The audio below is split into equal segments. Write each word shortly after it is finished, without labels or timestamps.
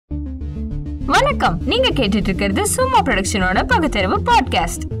வணக்கம், நீங்க கேட்டுட்டு இருக்கிறது சும்மா ப்ரொடக்ஷனோட பகுத்தறிவு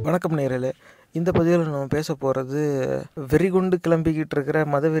பாட்காஸ்ட். வணக்கம் நேயர்களே. இந்த பதிவில் நம்ம பேச போகிறது வெறிகுண்டு கிளம்பிக்கிட்டு இருக்கிற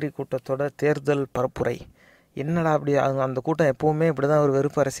மதவெறி கூட்டத்தோட தேர்தல் பரப்புரை. என்னடா அப்படி அந்த கூட்டம் எப்போவுமே இப்படி தான் ஒரு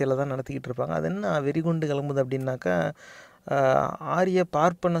வெறுப்பு அரசியலை தான் நடத்திக்கிட்டு இருப்பாங்க. அது என்ன வெறிகுண்டு கிளம்புது அப்படின்னாக்கா, ஆரிய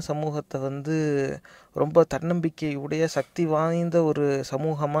பார்ப்பன சமூகத்தை ரொம்ப தன்னம்பிக்கையுடைய சக்தி வாய்ந்த ஒரு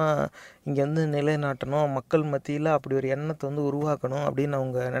சமூகமாக இங்கே நிலைநாட்டணும், மக்கள் மத்தியில் அப்படி ஒரு எண்ணத்தை உருவாக்கணும் அப்படின்னு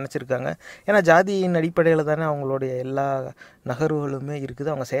அவங்க நினச்சிருக்காங்க. ஏன்னா ஜாதியின் அடிப்படையில் தானே அவங்களுடைய எல்லா நகர்வுகளுமே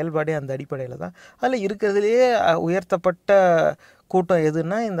இருக்குது, அவங்க செயல்பாடே அந்த அடிப்படையில் தான். அதில் இருக்கிறதுலையே உயர்த்தப்பட்ட கூட்டம்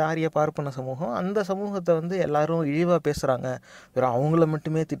எதுன்னா இந்த ஆரிய பார்ப்பன சமூகம். அந்த சமூகத்தை எல்லாரும் இழிவாக பேசுகிறாங்க, வெறும் அவங்கள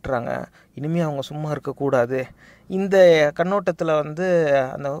மட்டுமே திட்டுறாங்க, இனிமேல் அவங்க சும்மா இருக்கக்கூடாது. இந்த கண்ணோட்டத்தில்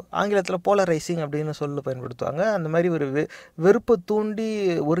அந்த ஆங்கிலத்தில் போலரைசிங் அப்படின்னு பயன்படுத்துவாங்க. அந்த மாதிரி ஒரு வெறுப்பை தூண்டி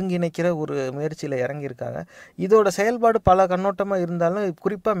ஒருங்கிணைக்கிற ஒரு முயற்சியில் இறங்கியிருக்காங்க. இதோட செயல்பாடு பல கண்ணோட்டமாக இருந்தாலும்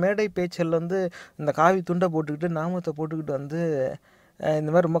குறிப்பாக மேடை பேச்சில் இந்த காவி துண்டை போட்டுக்கிட்டு நாமத்தை போட்டுக்கிட்டு இந்த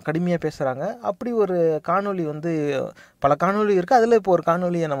மாதிரி ரொம்ப கடுமையாக பேசுகிறாங்க. அப்படி ஒரு காணொலி பல காணொலி இருக்குது. அதில் இப்போ ஒரு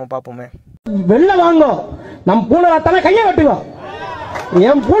காணொலியை நம்ம பார்ப்போமே. வெளில வாங்கோ, நம் பூனராத்தான கையை வெட்டுவோம்.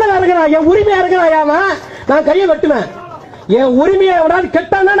 என் பூனரா இருக்கிறா, என் உரிமையா இருக்கிறாயாம நான் கையை வெட்டுவேன். என் உரிமையை விடாது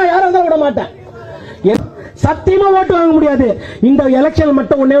கெட்டானா நான் யாரும் தான் விட மாட்டேன். சத்தியமா ஓட்டு வாங்க முடியாது. இந்த எலெக்ஷன்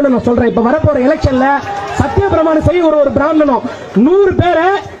மட்டும் ஒன்னே ஒன்று நான் சொல்றேன். இப்ப வரப்போற எலெக்ஷன்ல சத்திய பிரமாணம் செய்ய ஒரு பிராமணனும் 100 பேரை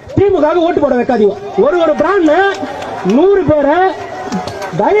திமுக ஓட்டு போட வைக்காதீங்க. ஒரு பிராமணன் 100 பேரை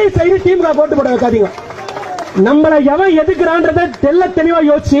தயவு செய்து திமுக ஓட்டு போட வைக்காதீங்க. நம்மளை எவன் எதுக்குறான்றத தெளிவா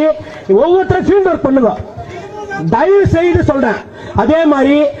யோசிச்சு ஒவ்வொருத்தரும் ஃபீல்ட் ஒர்க் பண்ணுங்க, தயவு செய்து சொல்றேன். அதே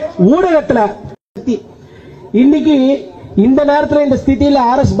மாதிரி ஊடகத்துல இன்னைக்கு இந்த நேரத்தில் இந்த ஸ்திதியில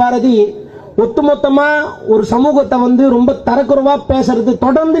ஆர்எஸ் பாரதி ஒட்டுமொத்தமா ஒரு சமூகத்தை ரொம்ப தரக்குறைவா பேசுறது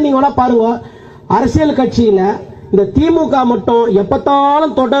தொடர்ந்து நீங்க வேணா பாருங்க. அரசியல் கட்சியில இந்த திமுக மட்டும்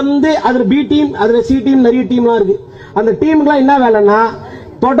எப்பத்தாலும் தொடர்ந்து அதுல பி டீம், அதுல சி டீம், நிறைய டீம்லாம் இருக்கு. அந்த டீமுக்குலாம் என்ன வேலைன்னா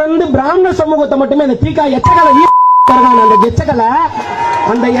தொடர்ந்து பிராமண சமூகத்தை மட்டுமே அந்த தீக்கா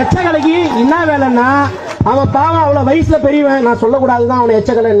அந்த எச்சகலைக்கு என்ன வேலைன்னா, அவன் பாவம் அவ்வளவு வயசுல பெரியவன், நான் சொல்லக்கூடாதுதான் அவனை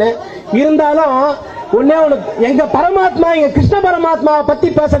எச்சகலைன்னு இருந்தாலும் ஒன்னே உனக்கு எங்க பரமாத்மா, எங்க கிருஷ்ண பரமாத்மாவை பத்தி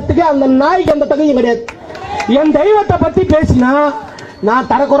பேசுறதுக்கு அந்த நாய்க்கு எந்த தகுதியும் கிடையாது. என் தெய்வத்தை பத்தி பேசினா நான்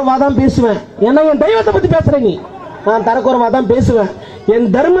தரக்குறைவா தான் பேசுவேன். ஏன்னா என் தெய்வத்தை பத்தி பேசுறேன், நீ நான் தரக்குறைவா தான் பேசுவேன். என்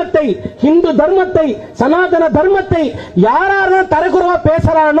தர்மத்தை, இந்து தர்மத்தை, சனாதன தர்மத்தை யாரெல்லாம் தரக்குறைவா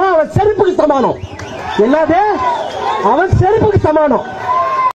பேசுறானோ அவன் செருப்புக்கு சமானம். என்னது, அவன் செருப்புக்கு சமானம்.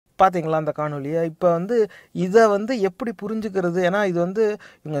 பார்த்தீங்களா அந்த காணொலியை? இப்போ இதை எப்படி புரிஞ்சுக்கிறது? ஏன்னா இது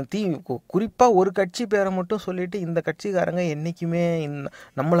இவங்க குறிப்பாக ஒரு கட்சி பேரை மட்டும் சொல்லிட்டு இந்த கட்சிக்காரங்க என்றைக்குமே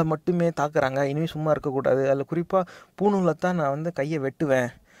நம்மளை மட்டுமே தாக்குறாங்க, இனிமேல் சும்மா இருக்கக்கூடாது, அதில் குறிப்பாக பூணூலைத்தான் நான் கையை வெட்டுவேன்,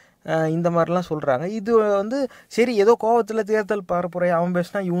 இந்த மாதிரிலாம் சொல்கிறாங்க. இது சரி ஏதோ கோவத்தில் தேர்தல் பரப்புரை, அவன்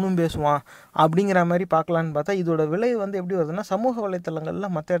பேசினா இவனும் பேசுவான் அப்படிங்கிற மாதிரி பார்க்கலான்னு பார்த்தா இதோட விளைவு எப்படி வருதுன்னா, சமூக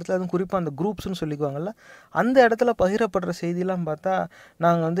வலைத்தளங்கள்லாம் மற்ற இடத்துல அதுவும் குறிப்பாக அந்த குரூப்ஸ்னு சொல்லிக்குவாங்கல்ல, அந்த இடத்துல பகிரப்படுற செய்திலாம் பார்த்தா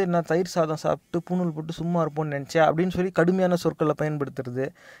நாங்கள் என்ன தயிர் சாதம் சாப்பிட்டு பூணூல் போட்டு சும்மா இருப்போம்னு நினச்சேன் அப்படின்னு சொல்லி கடுமையான சொற்களை பயன்படுத்துறது,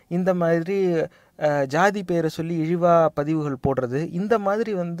 இந்த மாதிரி ஜாதி பெயரை சொல்லி இழிவாக பதிவுகள் போடுறது, இந்த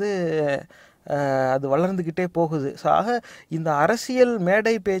மாதிரி அது வளர்ந்துக்கிட்டே போகுது. ஸோ ஆக இந்த அரசியல்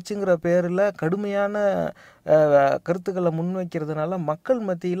மேடை பேச்சுங்கிற பேரில் கடுமையான கருத்துக்களை முன்வைக்கிறதுனால மக்கள்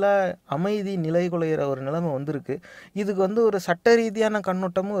மத்தியில் அமைதி நிலைகுலைகிற ஒரு நிலைமை வந்திருக்கு. இதுக்கு ஒரு சட்ட ரீதியான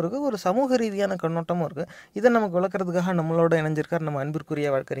கண்ணோட்டமும் இருக்குது, ஒரு சமூக ரீதியான கண்ணோட்டமும் இருக்குது. இதை நமக்கு விளக்குறதுக்காக நம்மளோட இணைஞ்சிருக்கார் நம்ம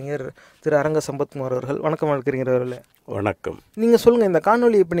அன்பிற்குரிய வழக்கறிஞர் திரு அரங்க சம்பத்குமார் அவர்கள். வணக்கம் வழக்கறிஞர் அவர்களே. வணக்கம். நீங்கள் சொல்லுங்கள், இந்த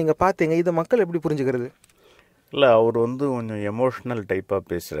காணொலி இப்போ நீங்கள் பார்த்தீங்க, இதை மக்கள் எப்படி புரிஞ்சுக்கிறது? இல்லை, அவர் கொஞ்சம் எமோஷ்னல் டைப்பாக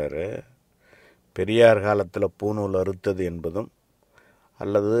பேசுகிறாரு. பெரியார் காலத்தில் பூணூல் அறுத்தது என்பதும்,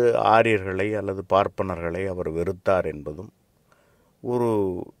 அல்லது ஆரியர்களை அல்லது பார்ப்பனர்களை அவர் வெறுத்தார் என்பதும் ஒரு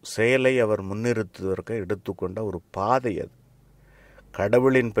செயலை அவர் முன்னிறுத்துவதற்கு எடுத்துக்கொண்ட ஒரு பாதை. அது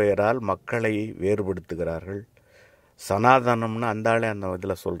கடவுளின் பெயரால் மக்களை வேறுபடுத்துகிறார்கள். சனாதனம்னா அந்த ஆளே அந்த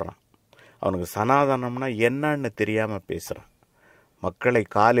இதில் சொல்கிறான், அவனுக்கு சனாதனம்னா என்னன்னு தெரியாமல் பேசுகிறான். மக்களை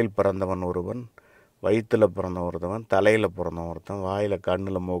காலில் பிறந்தவன் ஒருவன், வயிற்றில் பிறந்த ஒருத்தவன், தலையில் பிறந்த ஒருத்தன், வாயில்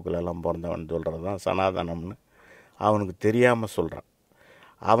கண்ணில் மூக்கில் எல்லாம் பிறந்தவன் சொல்கிறது தான் சனாதனம்னு அவனுக்கு தெரியாமல் சொல்கிறான்.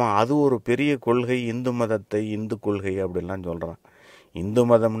 அவன் அது ஒரு பெரிய கொள்கை, இந்து மதத்தை இந்து கொள்கை அப்படின்லாம் சொல்கிறான். இந்து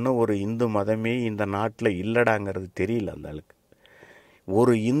மதம்னு ஒரு இந்து மதமே இந்த நாட்டில் இல்லடாங்கிறது தெரியல அந்த ஆளுக்கு.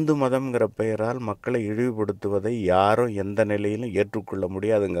 ஒரு இந்து மதம்ங்கிற பெயரால் மக்களை இழிவுபடுத்துவதை யாரும் எந்த நிலையிலும் ஏற்றுக்கொள்ள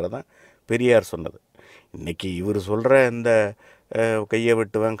முடியாதுங்கிறதான் பெரியார் சொன்னது. இன்றைக்கி இவர் சொல்கிற இந்த கையை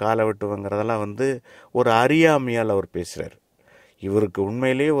வெட்டுவேன் காலை வெட்டுவேங்கிறதெல்லாம் ஒரு அறியாமையால் அவர் பேசுகிறார். இவருக்கு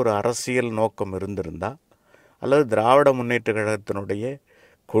உண்மையிலேயே ஒரு அரசியல் நோக்கம் இருந்திருந்தா, அல்லது திராவிட முன்னேற்ற கழகத்தினுடைய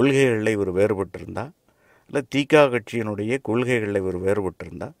கொள்கைகளில் இவர் வேறுபட்டிருந்தா, இல்லை திக கட்சியினுடைய கொள்கைகளில் இவர்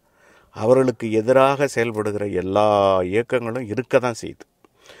வேறுபட்டிருந்தா, அவர்களுக்கு எதிராக செயல்படுகிற எல்லா இயக்கங்களும் இருக்க தான் செய்யுது.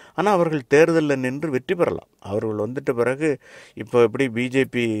 ஆனால் அவர்கள் தேர்தலில் நின்று வெற்றி பெறலாம். அவர்கள் வந்துட்ட பிறகு இப்போ எப்படி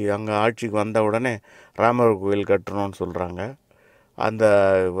பிஜேபி அங்கே ஆட்சிக்கு வந்த உடனே ராமர் கோயில் கட்டணும்னு சொல்கிறாங்க. அந்த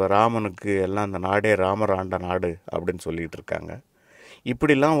ராமனுக்கு எல்லாம் அந்த நாடே ராமர் ஆண்ட நாடு அப்படின்னு சொல்லிகிட்டு இருக்காங்க.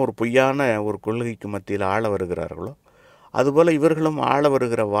 இப்படிலாம் ஒரு பொய்யான ஒரு கொள்கைக்கு மத்தியில் ஆள வருகிறார்களோ அதுபோல் இவர்களும் ஆள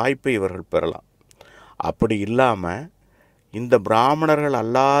வருகிற வாய்ப்பை இவர்கள் பெறலாம். அப்படி இல்லாமல் இந்த பிராமணர்கள்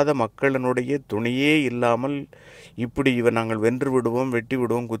அல்லாத மக்களினுடைய துணையே இல்லாமல் இப்படி நாங்கள் வென்று விடுவோம், வெட்டி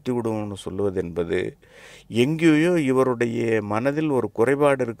விடுவோம், குத்தி விடுவோம்னு சொல்லுவது என்பது எங்கேயோ இவருடைய மனதில் ஒரு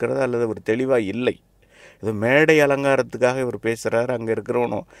குறைபாடு இருக்கிறது அல்லது ஒரு தெளிவாக இல்லை. இது மேடை அலங்காரத்துக்காக இவர் பேசுகிறார், அங்கே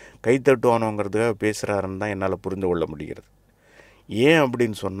இருக்கிறவனும் கைத்தட்டுவானோங்கிறதுக்காக பேசுகிறாருன்னு தான் என்னால் புரிந்து கொள்ள முடிகிறது. ஏன்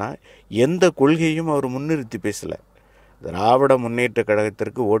அப்படின்னு சொன்னால் எந்த கொள்கையும் அவர் முன்னிறுத்தி பேசலை. திராவிட முன்னேற்ற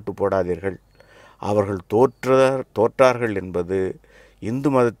கழகத்திற்கு ஓட்டு போடாதீர்கள், அவர்கள் தோற்றார்கள் என்பது இந்து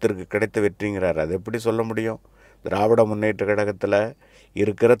மதத்திற்கு கிடைத்த வெற்றிங்கிறார். அது எப்படி சொல்ல முடியும்? திராவிட முன்னேற்ற கழகத்தில்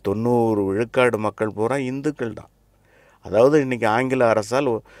இருக்கிற 90 விழுக்காடு மக்கள் பூரா இந்துக்கள் தான். அதாவது இன்றைக்கி ஆங்கில அரசால்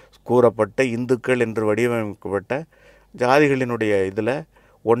கூறப்பட்ட இந்துக்கள் என்று வடிவமைக்கப்பட்ட ஜாதிகளினுடைய இதில்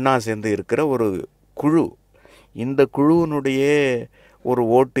ஒன்றா சேர்ந்து இருக்கிற ஒரு குழு. இந்த குழுவினுடைய ஒரு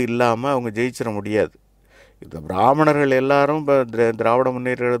ஓட்டு இல்லாமல் அவங்க ஜெயிச்சிட முடியாது. இந்த பிராமணர்கள் எல்லாரும் இப்போ திராவிட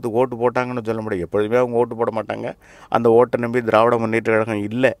முன்னேற்ற கழகத்துக்கு ஓட்டு போட்டாங்கன்னு சொல்ல முடியாது. எப்பொழுதுமே அவங்க ஓட்டு போட மாட்டாங்க. அந்த ஓட்டை நம்பி திராவிட முன்னேற்ற கழகம்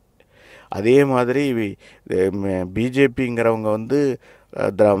இல்லை. அதே மாதிரி பிஜேபிங்கிறவங்க வந்து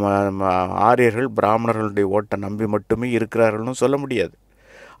ஆரியர்கள் பிராமணர்களுடைய ஓட்டை நம்பி மட்டுமே இருக்கிறார்கள்னு சொல்ல முடியாது.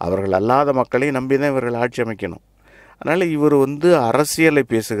 அவர்கள் அல்லாத மக்களையும் நம்பி தான் இவர்கள் ஆட்சி அமைக்கணும். அதனால் இவர் வந்து அரசியலை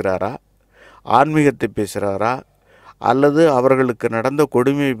பேசுகிறாரா, ஆன்மீகத்தை பேசுகிறாரா, அல்லது அவர்களுக்கு நடந்த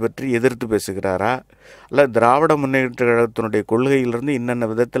கொடுமையை பற்றி எதிர்த்து பேசுகிறாரா, அல்ல திராவிட முன்னேற்ற கழகத்தினுடைய கொள்கையிலிருந்து இன்னென்ன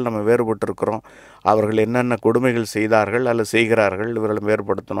விதத்தில் நம்ம வேறுபட்டிருக்கிறோம், அவர்கள் என்னென்ன கொடுமைகள் செய்தார்கள் அல்லது செய்கிறார்கள், இவர்களை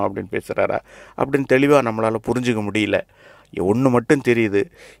வேறுபடுத்தணும் அப்படின்னு பேசுகிறாரா அப்படின்னு தெளிவாக நம்மளால் புரிஞ்சுக்க முடியல. ஒன்று மட்டும் தெரியுது,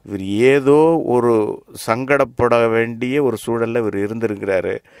 இவர் ஏதோ ஒரு சங்கடப்பட வேண்டிய ஒரு சூழலில் இவர்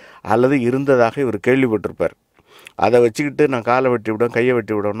இருந்திருக்கிறாரு அல்லது இருந்ததாக இவர் கேள்விப்பட்டிருப்பார். அதை வச்சுக்கிட்டு நான் காலை வெட்டி விடுவேன், கையை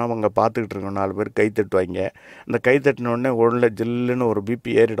வெட்டி விடணும்னா அவங்க பார்த்துக்கிட்டு இருக்கோம். 4 பேர் கை தட்டுவாங்க. அந்த கை தட்டினோடனே உடனே ஜில்லுன்னு ஒரு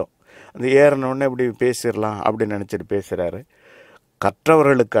பிபி ஏறிடும். அந்த ஏறினோடனே இப்படி பேசிடலாம் அப்படின்னு நினச்சிட்டு பேசுகிறாரு.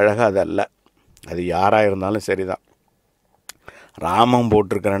 கற்றவர்களுக்கு அழகாக அது அல்ல. அது யாராக இருந்தாலும் சரிதான். ராமம்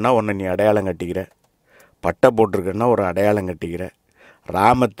போட்டிருக்கிறேன்னா ஒன்று நீ அடையாளம் கட்டிக்கிற, பட்டை போட்டிருக்கேன்னா ஒரு அடையாளம் கட்டிக்கிற.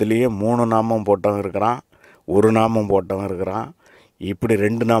 ராமத்திலேயே 3 நாமம் போட்டவன் இருக்கிறான், 1 நாமம் போட்டவன் இருக்கிறான், இப்படி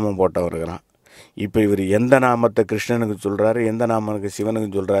 2 நாமம் போட்டவன் இருக்கிறான். இப்போ இவர் எந்த நாமத்தை கிருஷ்ணனுக்கு சொல்கிறாரு, எந்த நாமனுக்கு சிவனுக்கு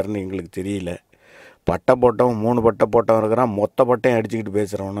சொல்கிறாருன்னு எங்களுக்கு தெரியல. பட்டை போட்டவன் 3 பட்டை போட்டவன் இருக்கிறான், மொத்த பட்டையும் அடிச்சுக்கிட்டு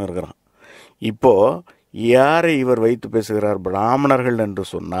பேசுகிறவனும் இருக்கிறான். இப்போது யாரை இவர் வைத்து பேசுகிறார்? பிராமணர்கள் என்று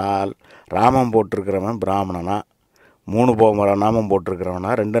சொன்னால் ராமம் போட்டிருக்கிறவன் பிராமணனா, 3 நாமம்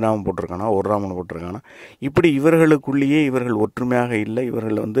போட்டிருக்கிறவனா, 2 நாமம் போட்டிருக்கானா, 1 நாமம் போட்டிருக்கானா, இப்படி இவர்களுக்குள்ளேயே இவர்கள் ஒற்றுமையாக இல்லை.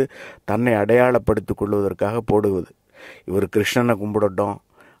 இவர்கள் வந்து தன்னை அடையாளப்படுத்தி கொள்வதற்காக போடுவது. இவர் கிருஷ்ணனை கும்பிடட்டும்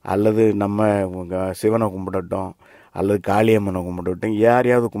அல்லது நம்ம சிவனை கும்பிடட்டும் அல்லது காளியம்மனை கும்பிடட்டும்,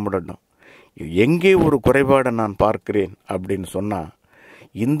 யாரையாவது கும்பிடட்டும், எங்கே ஒரு குறைபாடை நான் பார்க்கிறேன் அப்படின்னு சொன்னால்,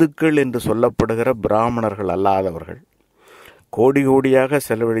 இந்துக்கள் என்று சொல்லப்படுகிற பிராமணர்கள் அல்லாதவர்கள் கோடி கோடியாக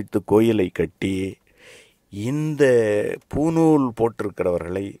செலவழித்து கோயிலை கட்டி இந்த பூநூல்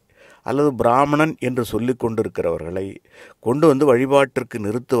போட்டிருக்கிறவர்களை அல்லது பிராமணன் என்று சொல்லி கொண்டிருக்கிறவர்களை கொண்டு வந்து வழிபாட்டிற்கு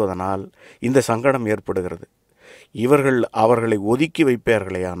நிறுத்துவதனால் இந்த சங்கடம் ஏற்படுகிறது. இவர்கள் அவர்களை ஒதுக்கி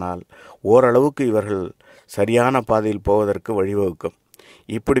வைப்பார்களேயானால் ஓரளவுக்கு இவர்கள் சரியான பாதையில் போவதற்கு வழிவகுக்கும்.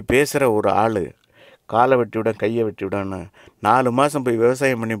 இப்படி பேசுகிற ஒரு ஆள் காலை வெட்டிவிட கையை வெட்டிவிடன்னு 4 மாதம் போய்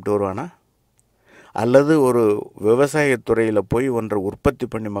விவசாயம் பண்ணிவிட்டு வருவானா? அல்லது ஒரு விவசாயத்துறையில் போய் ஒன்றை உற்பத்தி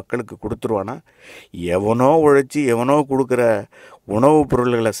பண்ணி மக்களுக்கு கொடுத்துருவானா? எவனோ உழைச்சி எவனோ கொடுக்குற உணவுப்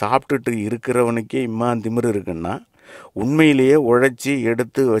பொருள்களை சாப்பிட்டுட்டு இருக்கிறவனுக்கே இம்மான் திமிரு இருக்குன்னா, உண்மையிலேயே உழைச்சி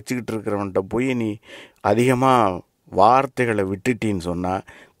எடுத்து வச்சுக்கிட்டு இருக்கிறவன்கிட்ட போய் நீ அதிகமாக வார்த்தைகளை விட்டுட்டின்னு சொன்னால்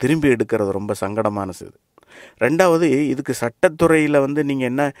திரும்பி எடுக்கிறது ரொம்ப சங்கடமான செய்து. 2வது, இதுக்கு சட்டத்துறையில் வந்து நீங்கள்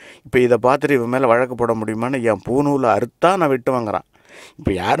என்ன இப்போ இதை பார்த்துட்டு இவன் மேலே வழக்கு போட முடியுமான்னு, என் பூநூலை அறுத்தா நான் வெட்டு வாங்குறான்.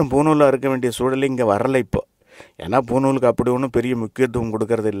 இப்போ யாரும் பூநூலில் அறுக்க வேண்டிய சூழல் இங்கே வரலை இப்போ. ஏன்னா பூநூலுக்கு அப்படி ஒன்றும் பெரிய முக்கியத்துவம்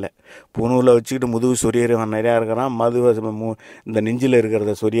கொடுக்கறது இல்லை. பூநூலை வச்சுக்கிட்டு முதுகு சொரியறவன் நிறையா இருக்கிறான், இந்த நெஞ்சில்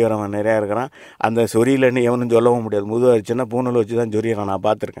இருக்கிறத சொரியறவன் நிறையா இருக்கிறான். அந்த சொரியலன்னு எவனும் சொல்லவும் முடியாது. முதுகு வச்சுன்னா பூநூலை வச்சு தான் சொரியறான், நான்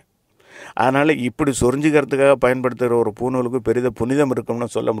பார்த்துருக்கேன். அதனால் இப்படி சொரிஞ்சிக்கிறதுக்காக பயன்படுத்துகிற ஒரு பூநூலுக்கு பெரித புனிதம் இருக்கும்னு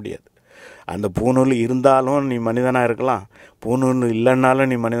சொல்ல முடியாது. அந்த பூநூல் இருந்தாலும் நீ மனிதனாக இருக்கலாம், பூநூல் இல்லைன்னாலும்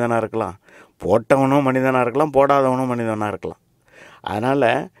நீ மனிதனாக இருக்கலாம், போட்டவனும் மனிதனாக இருக்கலாம், போடாதவனும் மனிதனாக இருக்கலாம். அதனால்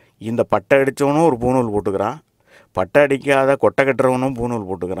இந்த பட்டை அடித்தவனும் ஒரு பூநூல் போட்டுக்கிறான், பட்டை அடிக்காத கொட்டை கட்டுறவனும் பூநூல்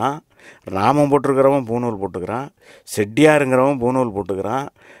போட்டுக்கிறான், நாமம் போட்டிருக்கிறவன் பூநூல் போட்டுக்கிறான், செட்டியாருங்கிறவன் பூநூல் போட்டுக்கிறான்,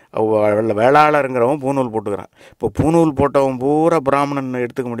 வேளாளருங்கிறவன் பூநூல் போட்டுக்கிறான். இப்போ பூநூல் போட்டவன் பூரா பிராமணன்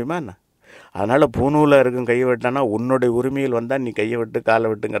எடுத்துக்க முடியுமா என்ன? அதனால் பூநூலில் இருக்கும் கையை வெட்டானா உன்னுடைய உரிமையில் வந்தால் நீ கையை வெட்டு காலை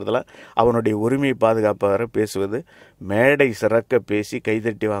வெட்டுங்கிறதுலாம் அவனுடைய உரிமையை பாதுகாப்பாக பேசுவது, மேடை சிறக்க பேசி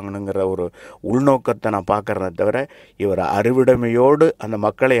கைதட்டி வாங்கணுங்கிற ஒரு உள்நோக்கத்தை நான் பார்க்குறேன் தவிர, இவர் அறிவுடைமையோடு அந்த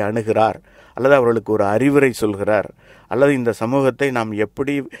மக்களை அணுகிறார் அல்லது அவர்களுக்கு ஒரு அறிவுரை சொல்கிறார் அல்லது இந்த சமூகத்தை நாம்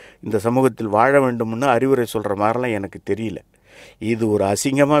எப்படி இந்த சமூகத்தில் வாழ வேண்டும்னு அறிவுரை சொல்கிற மாதிரிலாம் எனக்கு தெரியல. இது ஒரு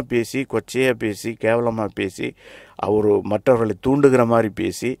அசிங்கமாக பேசி, கொச்சையாக பேசி, கேவலமாக பேசி, அவர் மற்றவர்களை தூண்டுகிற மாதிரி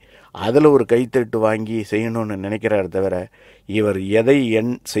பேசி அதில் ஒரு கைத்தட்டு வாங்கி செய்யணும்னு நினைக்கிறார் தவிர, இவர் எதை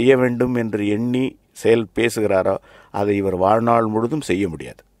செய்ய வேண்டும் என்று எண்ணி பேசுகிறாரோ அதை இவர் வாழ்நாள் முழுதும் செய்ய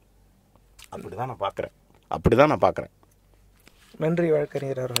முடியாது. அப்படி தான் நான் பார்க்குறேன். நன்றி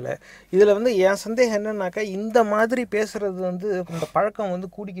வழக்கறிஞர் அவர்களே. இதில் வந்து என் சந்தேகம் என்னன்னாக்கா, இந்த மாதிரி பேசுகிறது வந்து இந்த பழக்கம் வந்து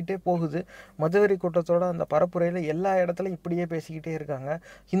கூடிக்கிட்டே போகுது. மதவெறி கூட்டத்தோட அந்த பரப்புரையில் எல்லா இடத்துலையும் இப்படியே பேசிக்கிட்டே இருக்காங்க.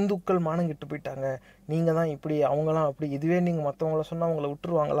 இந்துக்கள் மானங்கிட்டு போயிட்டாங்க, நீங்கள் தான் இப்படி, அவங்களாம் அப்படி, இதுவே நீங்கள் மற்றவங்கள சொன்னால் அவங்கள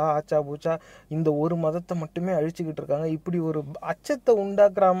விட்டுருவாங்களா, ஆச்சா பூச்சா, இந்த ஒரு மதத்தை மட்டுமே அழிச்சிக்கிட்டு இருக்காங்க. இப்படி ஒரு அச்சத்தை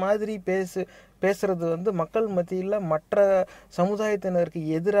உண்டாக்குற மாதிரி பேசுறது வந்து மக்கள் மத்தியில் மற்ற சமுதாயத்தினருக்கு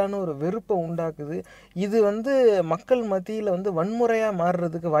எதிரான ஒரு வெறுப்பை உண்டாக்குது. இது வந்து மக்கள் மத்தியில் வந்து வன்முறையாக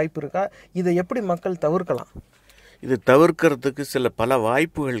மாறுறதுக்கு வாய்ப்பு இருக்கா? இதை எப்படி மக்கள் தவிர்க்கலாம்? இது தவிர்க்கிறதுக்கு பல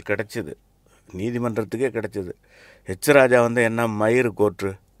வாய்ப்புகள் கிடைச்சிது, நீதிமன்றத்துக்கே கிடைச்சிது. ராஜா வந்து என்ன மயிறு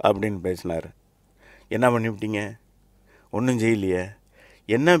கோற்று அப்படின்னு பேசினார். என்ன பண்ணிவிட்டீங்க? ஒன்றும் செய்யலையே.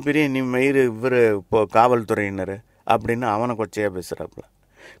 என்ன பெரிய நீ மயிறு இவர் இப்போ காவல்துறையினர் அப்படின்னு அவனை கொச்சையாக பேசுகிறாப்புல.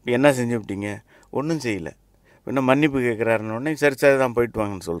 இப்போ என்ன செஞ்சு விட்டீங்க? ஒன்றும் செய்யலை. இன்னும் மன்னிப்பு கேட்குறாருன்னொடனே சரி தான் போயிட்டு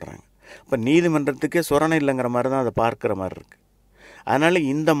வாங்கன்னு சொல்கிறாங்க. இப்போ நீதிமன்றத்துக்கே சொரணை இல்லைங்கிற மாதிரி தான் அதை பார்க்குற மாதிரி இருக்குது. அதனால்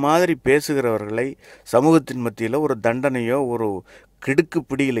இந்த மாதிரி பேசுகிறவர்களை சமூகத்தின் மத்தியில் ஒரு தண்டனையோ ஒரு கிடுக்கு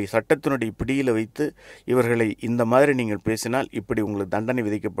பிடியிலை, சட்டத்தினுடைய பிடியில் வைத்து இவர்களை இந்த மாதிரி நீங்கள் பேசினால் இப்படி உங்களுக்கு தண்டனை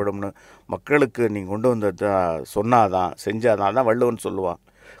விதிக்கப்படும்னு மக்களுக்கு நீங்கள் கொண்டு வந்து சொன்னாதான், செஞ்சாதான். தான் வள்ளுவன் சொல்லுவான்,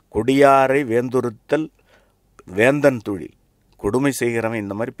 கொடியாரை வேந்துறுத்தல் வேந்தன் தொழில். கொடுமை செய்கிறவன்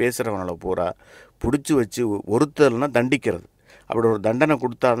இந்த மாதிரி பேசுகிறவனை பூரா பிடிச்சி வச்சு ஒருத்தல்னா தண்டிக்கிறது. அப்படி ஒரு தண்டனை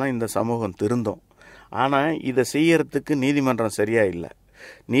கொடுத்தா தான் இந்த சமூகம் திருந்தும். ஆனால் இதை செய்யறதுக்கு நீதிமன்றம் சரியாக இல்லை.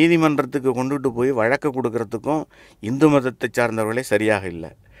 நீதிமன்றத்துக்கு கொண்டுட்டு போய் வழக்கு கொடுக்கறதுக்கும் இந்து மதத்தை சார்ந்தவர்களே சரியாக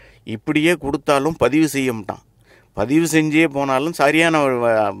இல்லை. இப்படியே கொடுத்தாலும் பதிவு செய்ய மாட்டான். பதிவு செஞ்சே போனாலும் சரியான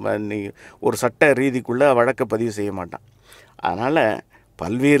ஒரு சட்ட ரீதிக்குள்ளே வழக்கை பதிவு செய்ய மாட்டான். அதனால்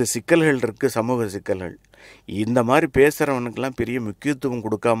பல்வேறு சிக்கல்கள் இருக்குது, சமூக சிக்கல்கள். இந்த மாதிரி பேசுகிறவனுக்கெல்லாம் பெரிய முக்கியத்துவம்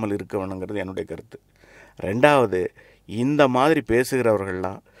கொடுக்காமல் இருக்கவனுங்கிறது என்னுடைய கருத்து. ரெண்டாவது, இந்த மாதிரி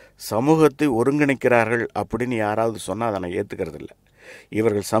பேசுகிறவர்கள்லாம் சமூகத்தை ஒருங்கிணைக்கிறார்கள் அப்படின்னு யாராவது சொன்னால் அதை நான் ஏற்றுக்கிறதில்ல.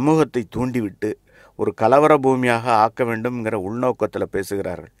 இவர்கள் சமூகத்தை தூண்டிவிட்டு ஒரு கலவர பூமியாக ஆக்க வேண்டும்ங்கிற உள்நோக்கத்தில்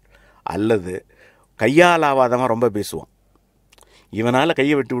பேசுகிறார்கள். அல்லது கையாலாவாதமாக ரொம்ப பேசுவான். இவனால்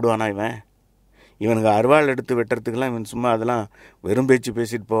கையை வெட்டி விடுவானா இவனுக்கு அருவாள் எடுத்து வெட்டுறதுக்கெல்லாம் இவன் சும்மா அதெல்லாம் வெறும் பேச்சு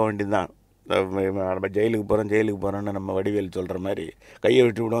பேசிட்டு போக வேண்டியது தான். நம்ம ஜெயிலுக்கு போகிறோன்னு நம்ம வடிவேல் சொல்கிற மாதிரி கையை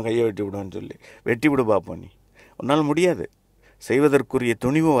வெட்டி விடுவோன்னு சொல்லி வெட்டி விடு பார்ப்போம். நீ உன்னால் முடியாது, செய்வதற்குரிய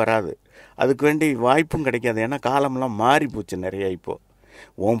துணிவும் வராது, அதுக்கு வேண்டி வாய்ப்பும் கிடைக்காது. ஏன்னா காலம்லாம் மாறி போச்சு நிறையா. இப்போது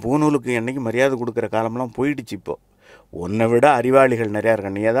உன் பூநூலுக்கு என்றைக்கு மரியாதை கொடுக்குற காலம்லாம் போயிடுச்சு. இப்போது உன்னை விட அறிவாளிகள் நிறையா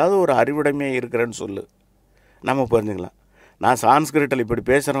இருக்காங்க. நீ ஏதாவது ஒரு அறிவுடைமையாக இருக்கிறேன்னு சொல்லு, நம்ம புரிஞ்சுக்கலாம். நான் சான்ஸ்கிரிட்டில் இப்படி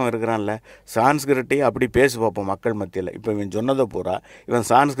பேசுகிறவன் இருக்கிறான்ல, சான்ஸ்கிரிட்டையும் அப்படி பேசி பார்ப்போம் மக்கள் மத்தியில். இப்போ இவன் சொன்னதை பூரா இவன்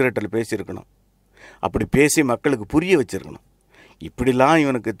சான்ஸ்கிரிட்டில் பேசியிருக்கணும், அப்படி பேசி மக்களுக்கு புரிய வச்சுருக்கணும். இப்படிலாம்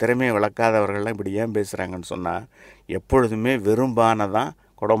இவனுக்கு திறமையை வளர்க்காதவர்கள்லாம் இப்படி ஏன் பேசுகிறாங்கன்னு சொன்னால், எப்பொழுதுமே வெறும்பான தான்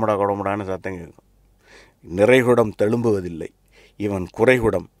கொடமுடான்னு சத்தம் கேட்கும். நிறைகுடம் தழும்புவதில்லை, இவன்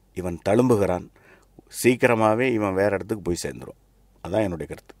குறைகுடம், இவன் தழும்புகிறான். சீக்கிரமாகவே இவன் வேறு இடத்துக்கு போய் சேர்ந்துடும். அதுதான் என்னுடைய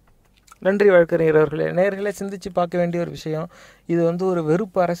கருத்து. நன்றி வழக்கறிஞர் அவர்களே. நேயர்களே, சிந்திச்சு பார்க்க வேண்டிய ஒரு விஷயம். இது வந்து ஒரு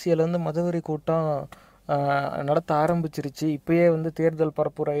வெறுப்பு அரசியல் வந்து மதவெறி கூட்டம் நடத்த ஆரம்பிச்சிருச்சு. இப்போயே வந்து தேர்தல்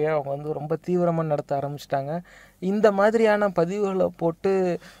பரப்புரையை அவங்க வந்து ரொம்ப தீவிரமாக நடத்த ஆரம்பிச்சிட்டாங்க. இந்த மாதிரியான பதிவுகளை போட்டு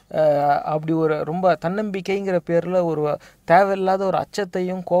அப்படி ஒரு ரொம்ப தன்னம்பிக்கைங்கிற பேரில் ஒரு தேவையில்லாத ஒரு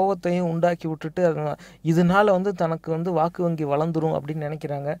அச்சத்தையும் கோபத்தையும் உண்டாக்கி விட்டுட்டு இதனால் வந்து தனக்கு வந்து வாக்கு வங்கி வளர்ந்துரும் அப்படின்னு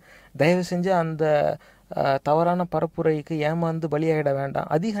நினைக்கிறாங்க. தயவு செஞ்சு அந்த தவறான பரப்புரைக்கு ஏமாந்து பலியாகிட வேண்டாம்.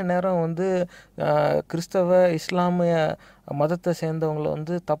 அதிக நேரம் வந்து கிறிஸ்தவ இஸ்லாமிய மதத்தை சேர்ந்தவங்களை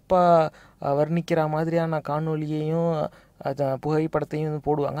வந்து தப்பாக வர்ணிக்கிற மாதிரியான காணொலியையும் புகைப்படத்தையும்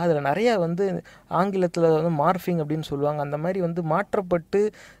போடுவாங்க. அதில் நிறையா வந்து ஆங்கிலத்தில் வந்து மார்ஃபிங் அப்படின்னு சொல்லுவாங்க. அந்த மாதிரி வந்து மாற்றப்பட்டு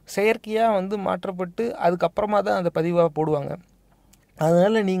செயற்கையாக வந்து மாற்றப்பட்டு அதுக்கப்புறமா தான் அந்த பதிவாக போடுவாங்க.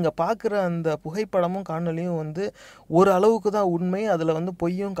 அதனால் நீங்கள் பார்க்குற அந்த புகைப்படமும் காணொலியும் வந்து ஒரு அளவுக்கு தான் உண்மை, அதில் வந்து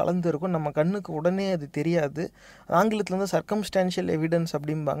பொய்யும் கலந்து இருக்கும். நம்ம கண்ணுக்கு உடனே அது தெரியாது. ஆங்கிலத்தில் வந்து சர்க்கம்ஸ்டான்ஷியல் எவிடன்ஸ்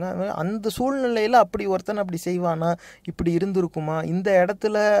அப்படிம்பாங்க. அந்த சூழ்நிலையில் அப்படி ஒருத்தன் அப்படி செய்வானா, இப்படி இருந்திருக்குமா, இந்த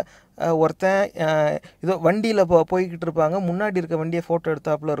இடத்துல ஒருத்தன் ஏதோ வண்டியில் போய்கிட்டு இருப்பாங்க, முன்னாடி இருக்க வண்டியை ஃபோட்டோ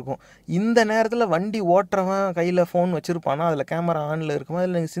எடுத்தாப்புல இருக்கும். இந்த நேரத்தில் வண்டி ஓட்டுறவன் கையில் ஃபோன் வச்சுருப்பானா, அதில் கேமரா ஆனில் இருக்குமா,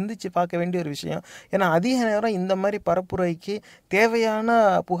 அதில் நீங்கள் சிந்திச்சு பார்க்க வேண்டிய ஒரு விஷயம். ஏன்னா அதிக நேரம் இந்த மாதிரி பரப்புரைக்கு தேவையான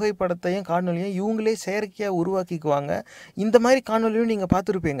புகைப்படத்தையும் காணொலியும் இவங்களே செயற்கையாக உருவாக்கிக்குவாங்க. இந்த மாதிரி காணொலியும் நீங்கள்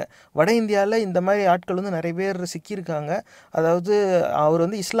பார்த்துருப்பீங்க. வட இந்தியாவில் இந்த மாதிரி ஆட்கள் வந்து நிறைய பேர் சிக்கியிருக்காங்க. அதாவது அவர்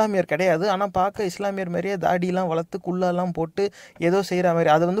வந்து இஸ்லாமியர் கிடையாது, ஆனால் பார்க்க இஸ்லாமியர் மாதிரியே தாடியெலாம் வளர்த்து குள்ளாலாம் போட்டு ஏதோ செய்கிற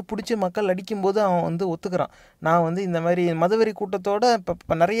மாதிரி, அதை வந்து பிடிச்சி மக்கள் அடிக்கும்போது அவன் வந்து ஒத்துக்கிறான். நான் வந்து இந்த மாதிரி மதவெறி கூட்டத்தோட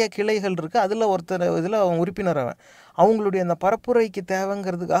இப்போ நிறைய கிளைகள் இருக்குது, அதில் ஒருத்தர் இதில் அவன் உறுப்பினர். அவங்களுடைய அந்த பரப்புரைக்கு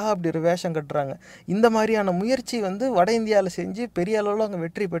தேவைங்கிறதுக்காக அப்படி ஒரு வேஷம் கட்டுறாங்க. இந்த மாதிரியான முயற்சி வந்து வட இந்தியாவில் செஞ்சு பெரிய அளவில் அங்கே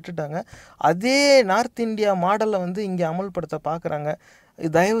வெற்றி பெற்றுட்டாங்க. அதே நார்த் இந்தியா மாடலை வந்து இங்கே அமல்படுத்த பார்க்குறாங்க.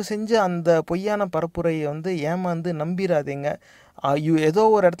 தயவு செஞ்சு அந்த பொய்யான பரப்புரையை வந்து ஏமாந்து நம்பிடாதீங்க. ஏதோ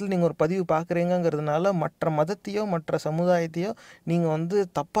ஒரு இடத்துல நீங்கள் ஒரு பதிவு பார்க்குறீங்கிறதுனால மற்ற மதத்தையோ மற்ற சமுதாயத்தையோ நீங்கள் வந்து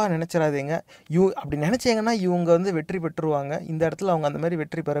தப்பாக நினச்சிடாதீங்க. அப்படி நினச்சிங்கன்னா இவங்க வந்து வெற்றி பெற்றுருவாங்க. இந்த இடத்துல அவங்க அந்த மாதிரி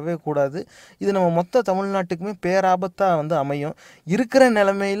வெற்றி பெறவே கூடாது. இது நம்ம மொத்த தமிழ்நாட்டுக்குமே பேராபத்தாக வந்து அமையும். இருக்கிற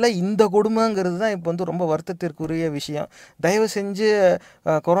நிலைமையில் இந்த கொடுமைங்கிறது தான் இப்போ வந்து ரொம்ப வருத்தத்திற்குரிய விஷயம். தயவு செஞ்சு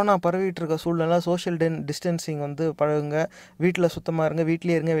கொரோனா பரவிட்டு இருக்க சூழ்நிலை சோஷியல் டிஸ்டன்சிங் வந்து பழகுங்க, வீட்டில் சுத்தமாக இருங்க,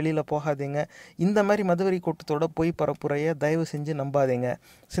 வீட்டிலே இருங்க, வெளியில் போகாதீங்க. இந்த மாதிரி மதவெறி கூட்டத்தோட பொய் பரப்புரையை தயவு செஞ்சு நம்பாதீங்க.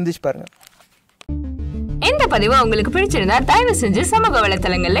 சிந்திச்சு பாருங்க. இந்த பதிவு உங்களுக்கு பிடிச்சிருந்தா தயவு செஞ்சு சமூக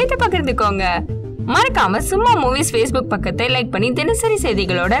வலைத்தளங்கள்ல இதை பகிர்ந்துக்கோங்க. மறக்காம சும்மா மூவிஸ் Facebook பக்கத்தை லைக் பண்ணி தினசரி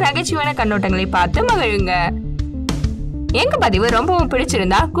செய்திகளோட நகைச்சுவையான கண்ணோட்டங்களை பார்த்து மகிழுங்க. எங்க பதிவு ரொம்பவும்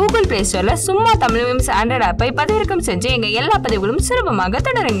பிடிச்சிருந்தா கூகுள் பிளே ஸ்டோர்ல சும்மா தமிழ் மீம்ஸ் ஆண்ட்ராய்டு ஆப்பை பதிவிறக்கம் செஞ்சு எங்க எல்லா பதிவுகளும் சுலபமாக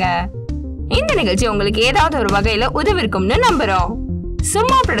தொடருங்க. இந்த நிகழ்ச்சி உங்களுக்கு ஏதாவது ஒரு வகையில உதவிருக்கும்னு நம்புறோம்.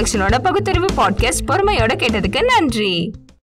 சும்மா ப்ரொடக்ஷனோட பகுத்தறிவு பாட்காஸ்ட் பொறுமையோட கேட்டதுக்கு நன்றி.